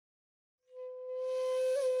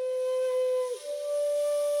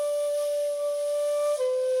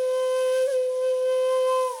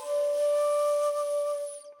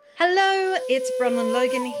it's Bronwyn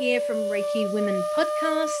Logan here from Reiki Women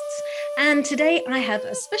Podcasts. And today I have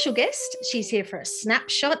a special guest. She's here for a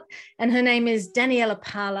snapshot, and her name is Daniela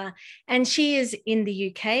Parla, and she is in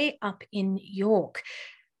the UK, up in York.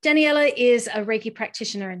 Daniela is a Reiki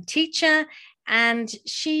practitioner and teacher, and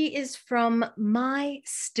she is from My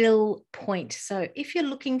Still Point. So if you're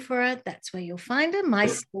looking for her, that's where you'll find her, My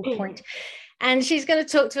Still Point. And she's going to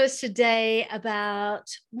talk to us today about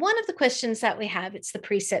one of the questions that we have. It's the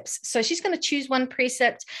precepts. So she's going to choose one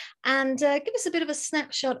precept and give us a bit of a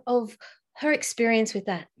snapshot of her experience with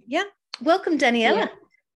that. Yeah. Welcome, Daniela.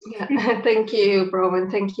 Yeah. Thank you,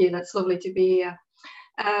 Bronwyn. Thank you. That's lovely to be here.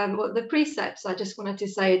 Well, the precepts, I just wanted to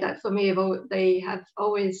say that for me, they have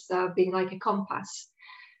always been like a compass,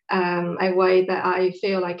 a way that I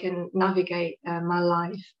feel I can navigate my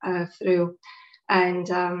life through. And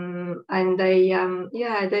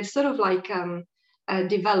they've sort of like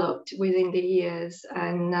developed within the years,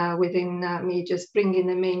 and within me just bringing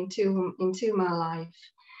them into my life.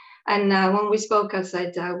 And when we spoke, I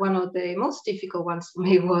said one of the most difficult ones for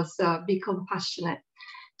me was be compassionate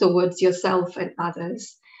towards yourself and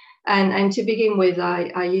others. And to begin with,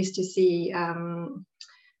 I used to see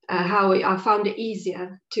how I found it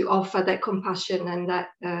easier to offer that compassion and that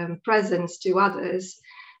presence to others.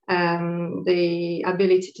 The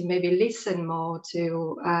ability to maybe listen more,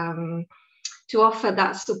 to offer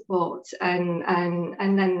that support, and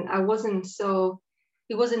then it wasn't so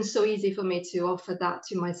easy for me to offer that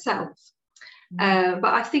to myself. But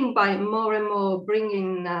I think by more and more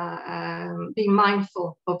being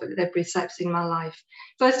mindful of the precepts in my life,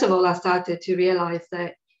 first of all, I started to realize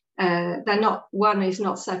that they're not, one is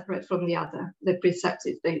not separate from the other. The precepts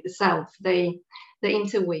itself, they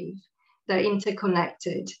interweave. They're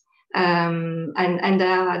interconnected, and they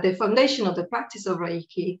are the foundation of the practice of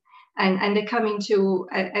Reiki, and they come into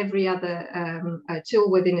every other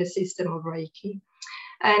tool within the system of Reiki.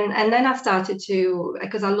 And then I started to,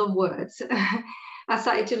 because I love words, I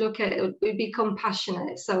started to look at it, be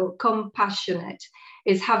compassionate. So compassionate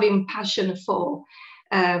is having passion for,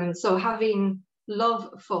 so having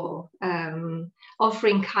love for,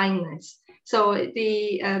 offering kindness. So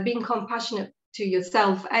the being compassionate to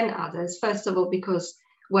yourself and others, first of all, because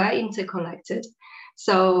we're interconnected.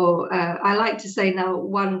 So I like to say now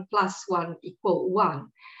 1 + 1 =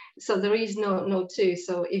 1. So there is no two.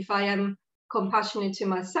 So if I am compassionate to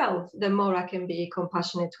myself, the more I can be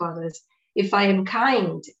compassionate to others. If I am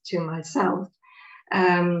kind to myself,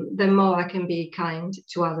 the more I can be kind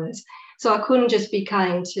to others. So I couldn't just be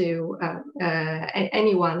kind to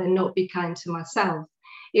anyone and not be kind to myself.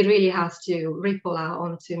 It really has to ripple out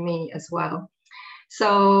onto me as well.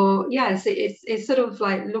 So yes, it's sort of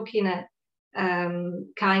like looking at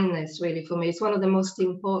kindness. Really, for me, it's one of the most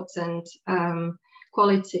important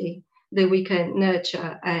quality that we can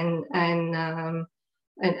nurture and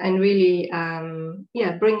really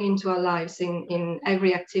bring into our lives in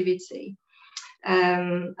every activity.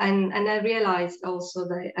 And I realized also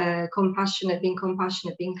that being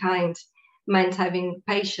compassionate, being kind, meant having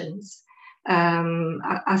patience,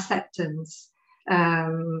 acceptance,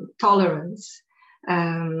 tolerance.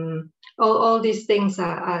 All these things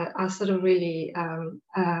are sort of really a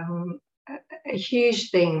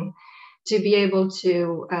huge thing to be able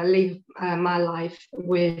to live my life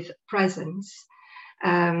with presence,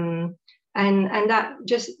 and that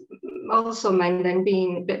just also meant then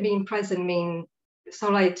being present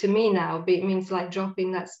to me now means like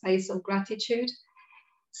dropping that space of gratitude.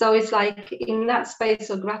 So it's like in that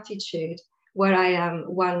space of gratitude where I am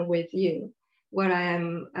one with you, where I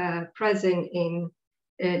am present in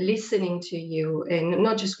listening to you, and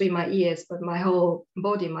not just with my ears, but my whole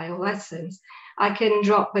body, my whole essence. I can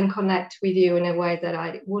drop and connect with you in a way that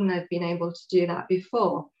I wouldn't have been able to do that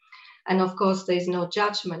before. And of course, there's no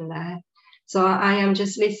judgment there. So I am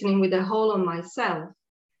just listening with the whole of myself,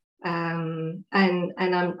 and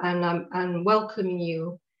I'm welcoming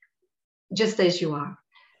you just as you are.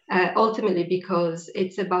 Ultimately, because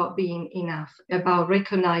it's about being enough, about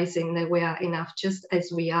recognizing that we are enough just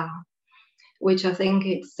as we are, which I think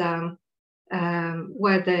it's where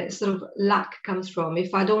the sort of lack comes from.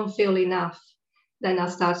 If I don't feel enough, then I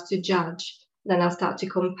start to judge, then I start to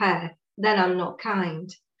compare, then I'm not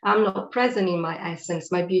kind. I'm not present in my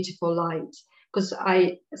essence, my beautiful light, because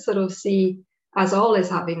I sort of see as always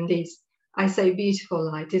having this, I say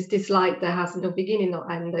beautiful light, is this light that has no beginning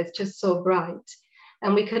or end, that's just so bright.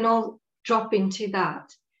 And we can all drop into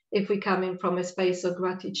that if we come in from a space of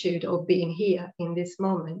gratitude of being here in this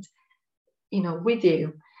moment, with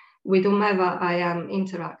you, with whomever I am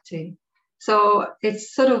interacting. So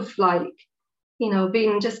it's sort of like,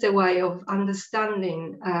 being just a way of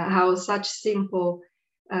understanding how such simple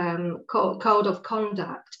code of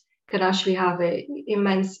conduct can actually have an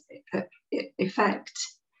immense effect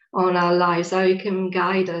on our lives, how it can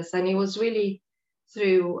guide us. And it was really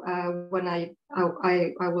through when I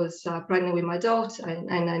was pregnant with my daughter,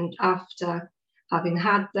 and then after having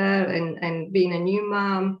had her and being a new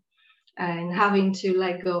mom and having to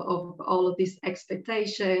let go of all of these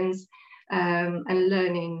expectations, and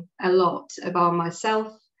learning a lot about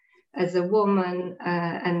myself as a woman,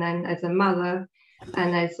 and then as a mother,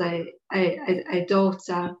 and as a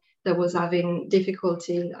daughter that was having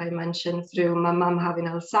difficulty, I mentioned, through my mum having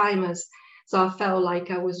Alzheimer's. So I felt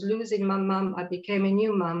like I was losing my mum. I became a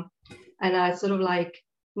new mum, and I sort of like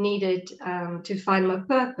needed to find my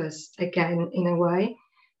purpose again in a way.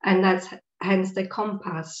 And that's hence the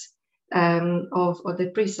compass of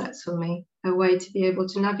the precepts for me, a way to be able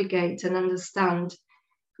to navigate and understand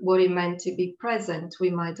what it meant to be present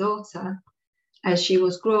with my daughter as she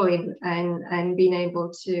was growing, and being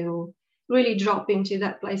able to really drop into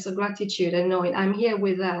that place of gratitude and knowing I'm here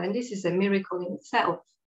with her, and this is a miracle in itself,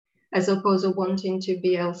 as opposed to wanting to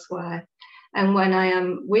be elsewhere. And when I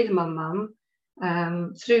am with my mum,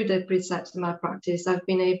 through the precepts of my practice, I've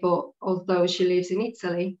been able, although she lives in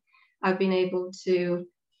Italy, I've been able to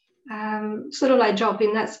sort of like drop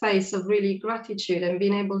in that space of really gratitude and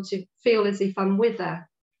being able to feel as if I'm with her,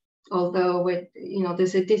 although with, you know,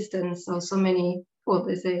 there's a distance or so many, well,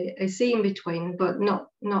 there's a sea in between, but not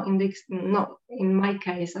in my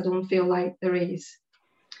case. I don't feel like there is.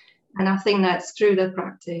 And I think that's through the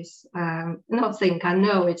practice. I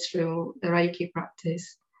know it's through the Reiki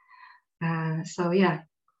practice. So yeah,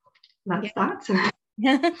 that's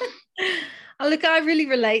that. Oh, look, I really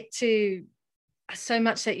relate to so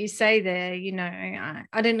much that you say there. You know,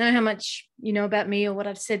 I don't know how much you know about me or what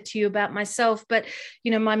I've said to you about myself, but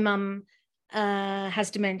you know, my mum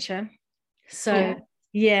has dementia. So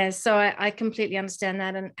so I completely understand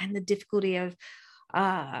that, and the difficulty of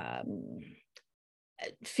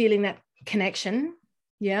feeling that connection.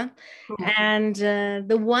 And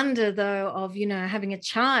the wonder, though, of, you know, having a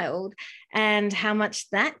child and how much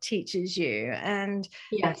that teaches you, and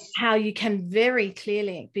how you can very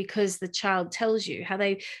clearly, because the child tells you, how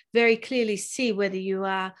they very clearly see whether you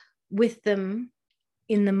are with them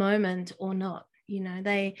in the moment or not. You know,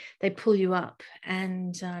 they pull you up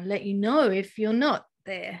and let you know if you're not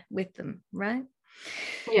there with them, right?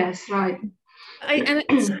 Yes, right. And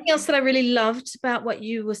something else that I really loved about what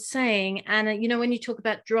you were saying, Anna, you know, when you talk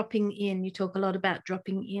about dropping in, you talk a lot about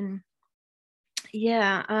dropping in.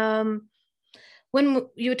 When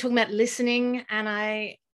you were talking about listening, and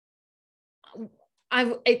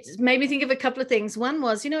it made me think of a couple of things. One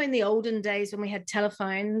was, you know, in the olden days when we had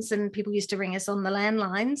telephones and people used to ring us on the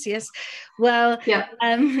landlines. Yes. Well,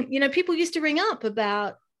 you know, people used to ring up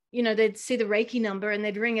about, you know, they'd see the Reiki number and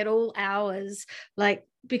they'd ring at all hours, like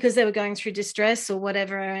because they were going through distress or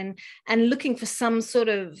whatever, and looking for some sort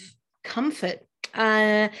of comfort.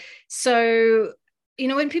 So, you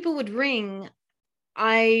know, when people would ring,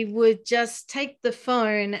 I would just take the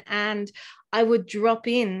phone and I would drop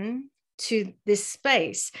in to this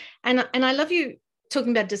space. And I love you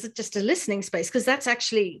talking about just a listening space, because that's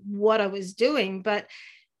actually what I was doing. But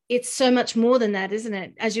it's so much more than that, isn't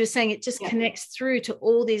it? As you were saying, it just connects through to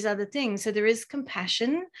all these other things. So there is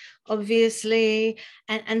compassion, obviously,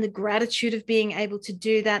 and the gratitude of being able to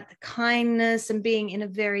do that, the kindness, and being in a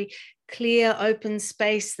very clear, open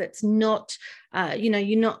space that's not, you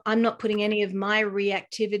know, I'm not putting any of my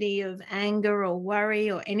reactivity of anger or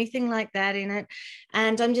worry or anything like that in it.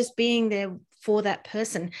 And I'm just being there for that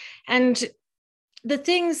person. And the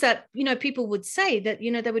things that, you know, people would say that,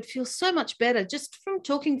 you know, they would feel so much better just from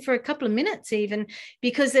talking for a couple of minutes, even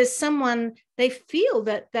because there's someone, they feel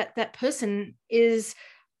that person is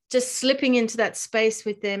just slipping into that space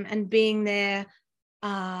with them and being there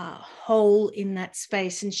whole in that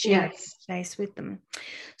space and sharing space with them.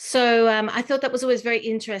 So I thought that was always very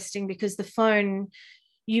interesting, because the phone,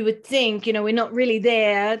 you would think, you know, we're not really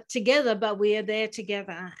there together, but we are there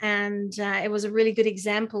together. And it was a really good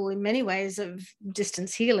example in many ways of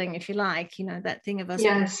distance healing, if you like, you know, that thing of us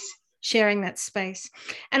sharing that space.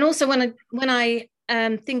 And also when I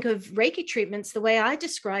think of Reiki treatments, the way I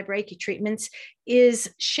describe Reiki treatments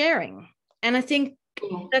is sharing. And I think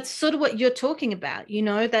that's sort of what you're talking about, you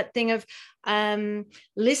know, that thing of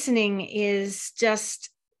listening is just,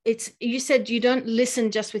 you said you don't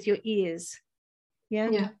listen just with your ears.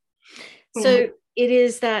 So it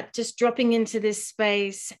is that just dropping into this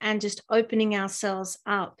space and just opening ourselves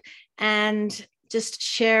up and just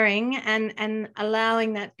sharing and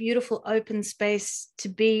allowing that beautiful open space to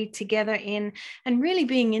be together in, and really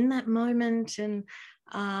being in that moment. And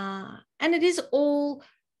it is all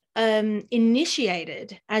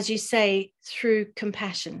initiated, as you say, through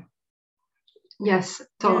compassion. Yes,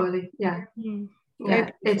 totally. Yeah.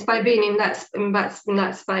 Very It's by being in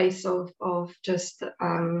that space of just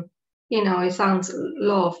it sounds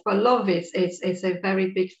love, but love is a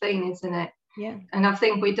very big thing, isn't it? Yeah. And I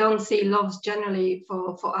think we don't see love generally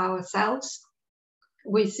for ourselves.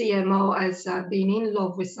 We see it more as being in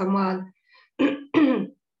love with someone or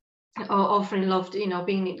offering love to,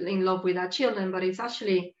 being in love with our children. But it's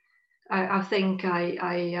actually, I think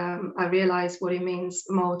I realize what it means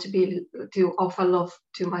more to offer love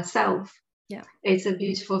to myself. Yeah, it's a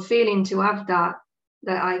beautiful feeling to have that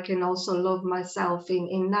I can also love myself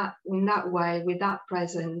in that way, with that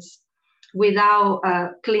presence, without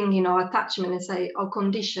clinging or attachment and say or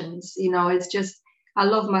conditions. It's just I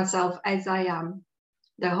love myself as I am,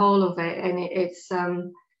 the whole of it, and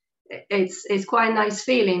it's quite a nice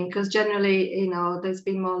feeling, because generally there's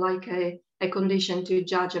been more like a condition to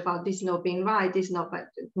judge about this not being right, this not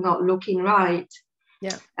looking right.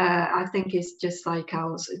 Yeah. I think it's just like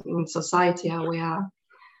in society how we are.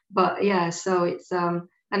 But yeah, so it's and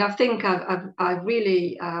I think I've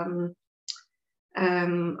really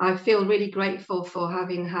I feel really grateful for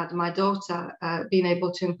having had my daughter being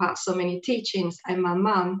able to impart so many teachings, and my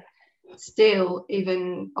mum still,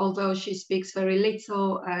 even although she speaks very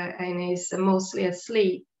little and is mostly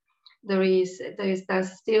asleep, there's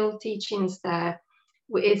still teachings there.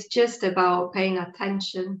 It's just about paying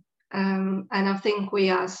attention. And I think we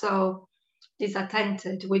are so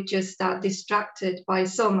disattented, we just are distracted by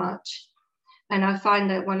so much. And I find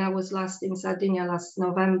that when I was last in Sardinia last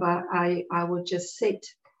November, I would just sit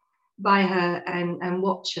by her and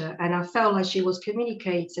watch her, and I felt like she was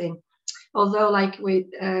communicating, although like with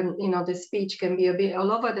the speech can be a bit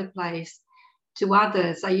all over the place to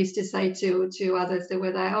others. I used to say to others that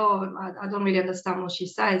were there, oh, I don't really understand what she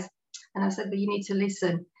says, and I said, but you need to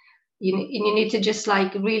listen. You need to just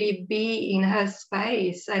like really be in her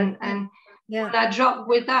space. And yeah. When I dropped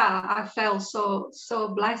with that, I felt so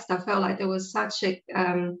blessed. I felt like there was such a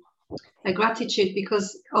gratitude,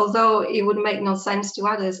 because although it would make no sense to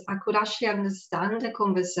others, I could actually understand the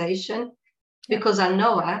conversation because I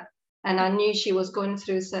know her, and I knew she was going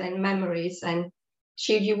through certain memories, and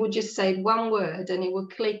you would just say one word and it would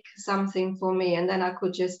click something for me, and then I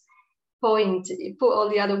could just put all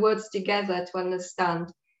the other words together to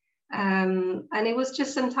understand. And it was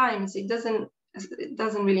just sometimes it doesn't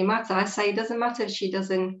really matter. I say it doesn't matter if she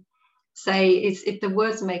doesn't say if the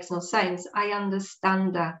words makes no sense. I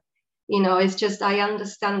understand her. It's just I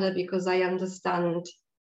understand her because I understand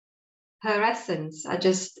her essence.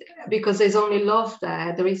 Because there's only love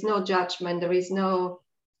there. There is no judgment. There is no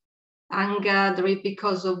anger. There is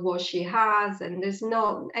because of what she has, and there's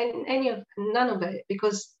none of it,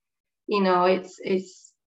 because it's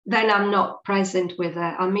then I'm not present with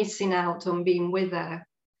her. I'm missing out on being with her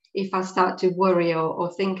if I start to worry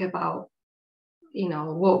or think about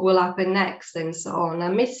what will happen next and so on.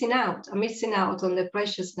 I'm missing out on the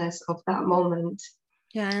preciousness of that moment.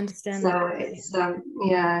 Yeah, I understand so that. It's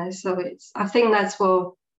so it's I think that's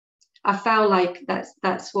what I felt like.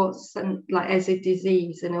 That's what's like, as a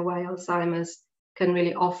disease in a way, Alzheimer's can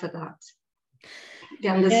really offer that, the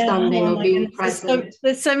understanding of being present.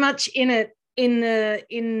 There's so much in it,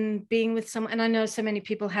 in being with someone, and I know so many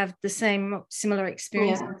people have the similar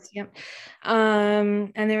experiences.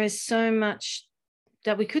 And there is so much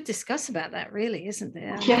that we could discuss about that, really, isn't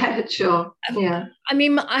there? Yeah, sure. Yeah. I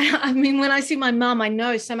mean, when I see my mum, I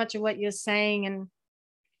know so much of what you're saying, and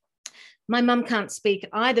my mum can't speak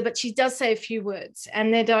either, but she does say a few words,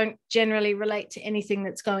 and they don't generally relate to anything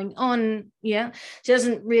that's going on. Yeah, she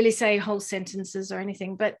doesn't really say whole sentences or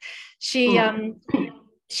anything, but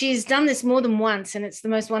she's done this more than once, and it's the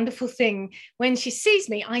most wonderful thing. When she sees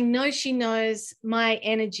me, I know she knows my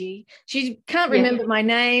energy. She can't remember my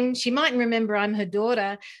name. She mightn't remember I'm her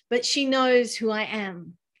daughter, but she knows who I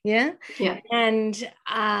am. Yeah. Yeah.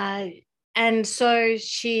 And so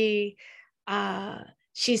she's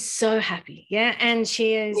so happy. Yeah. And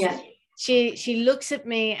she is, she looks at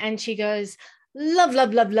me and she goes, love,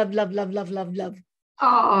 love, love, love, love, love, love, love, love.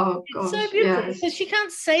 Oh, gosh. It's so beautiful. Yes. Because she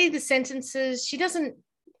can't say the sentences. She doesn't,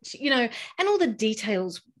 and all the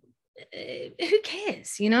details. Who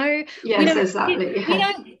cares? Yes, exactly.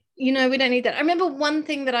 We don't need that. I remember one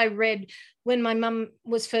thing that I read when my mum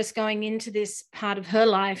was first going into this part of her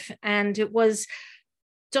life, and it was,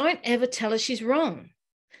 don't ever tell her she's wrong.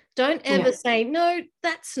 Don't ever say, no,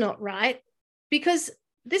 that's not right, because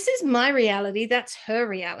this is my reality. That's her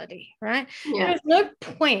reality, right? Yeah. There's no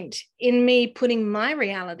point in me putting my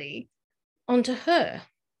reality onto her.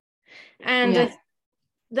 And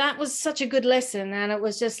that was such a good lesson. And it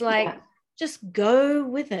was just like, just go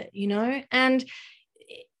with it, you know. And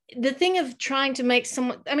the thing of trying to make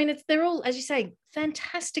someone, I mean, they're all, as you say,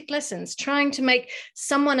 fantastic lessons. Trying to make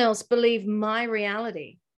someone else believe my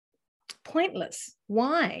reality, pointless.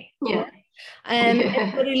 Why? Yeah.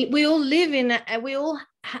 And we all live in, we all,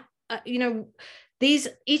 you know,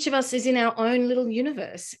 each of us is in our own little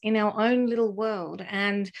universe, in our own little world.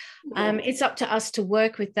 And it's up to us to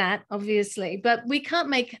work with that, obviously. But we can't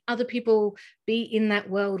make other people be in that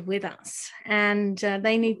world with us. And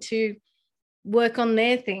they need to work on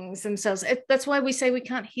their things themselves. That's why we say we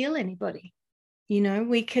can't heal anybody. You know,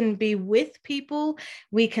 we can be with people,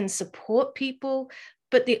 we can support people,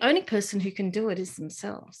 but the only person who can do it is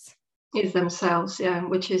themselves. Is themselves, yeah,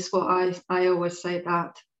 which is what I always say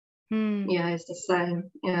that. Yeah, it's the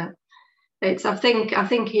same. Yeah, it's I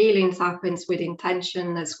think healing happens with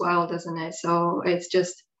intention as well, doesn't it? So it's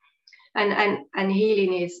just and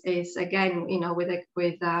healing is again, you know, with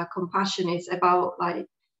compassion, is about like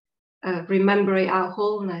remembering our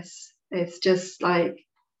wholeness. It's just like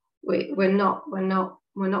we're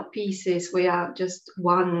not pieces. We are just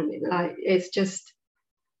one. Like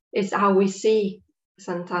it's how we see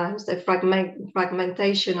sometimes the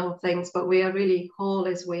fragmentation of things, but we are really whole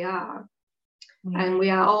as we are. And we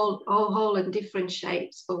are all whole in different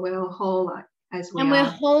shapes, but we're all whole as we are. And we're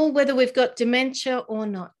whole whether we've got dementia or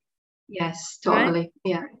not. Yes, totally.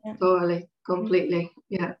 Right? Yeah, totally, completely.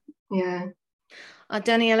 Yeah.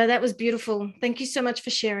 Daniela, that was beautiful. Thank you so much for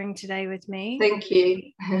sharing today with me. Thank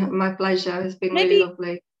you. My pleasure. It's been really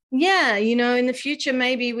lovely. Yeah, you know, in the future,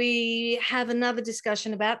 maybe we have another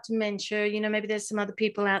discussion about dementia. You know, maybe there's some other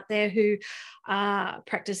people out there who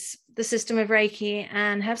practice the system of Reiki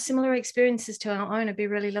and have similar experiences to our own. It'd be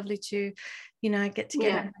really lovely to, you know, get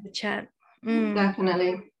together and have a chat.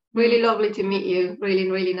 Definitely. Really lovely to meet you.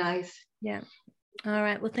 Really, really nice. Yeah. All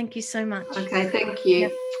right. Well, thank you so much. Okay, thank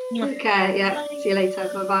you. Yeah. Okay, yeah. See you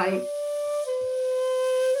later. Bye-bye.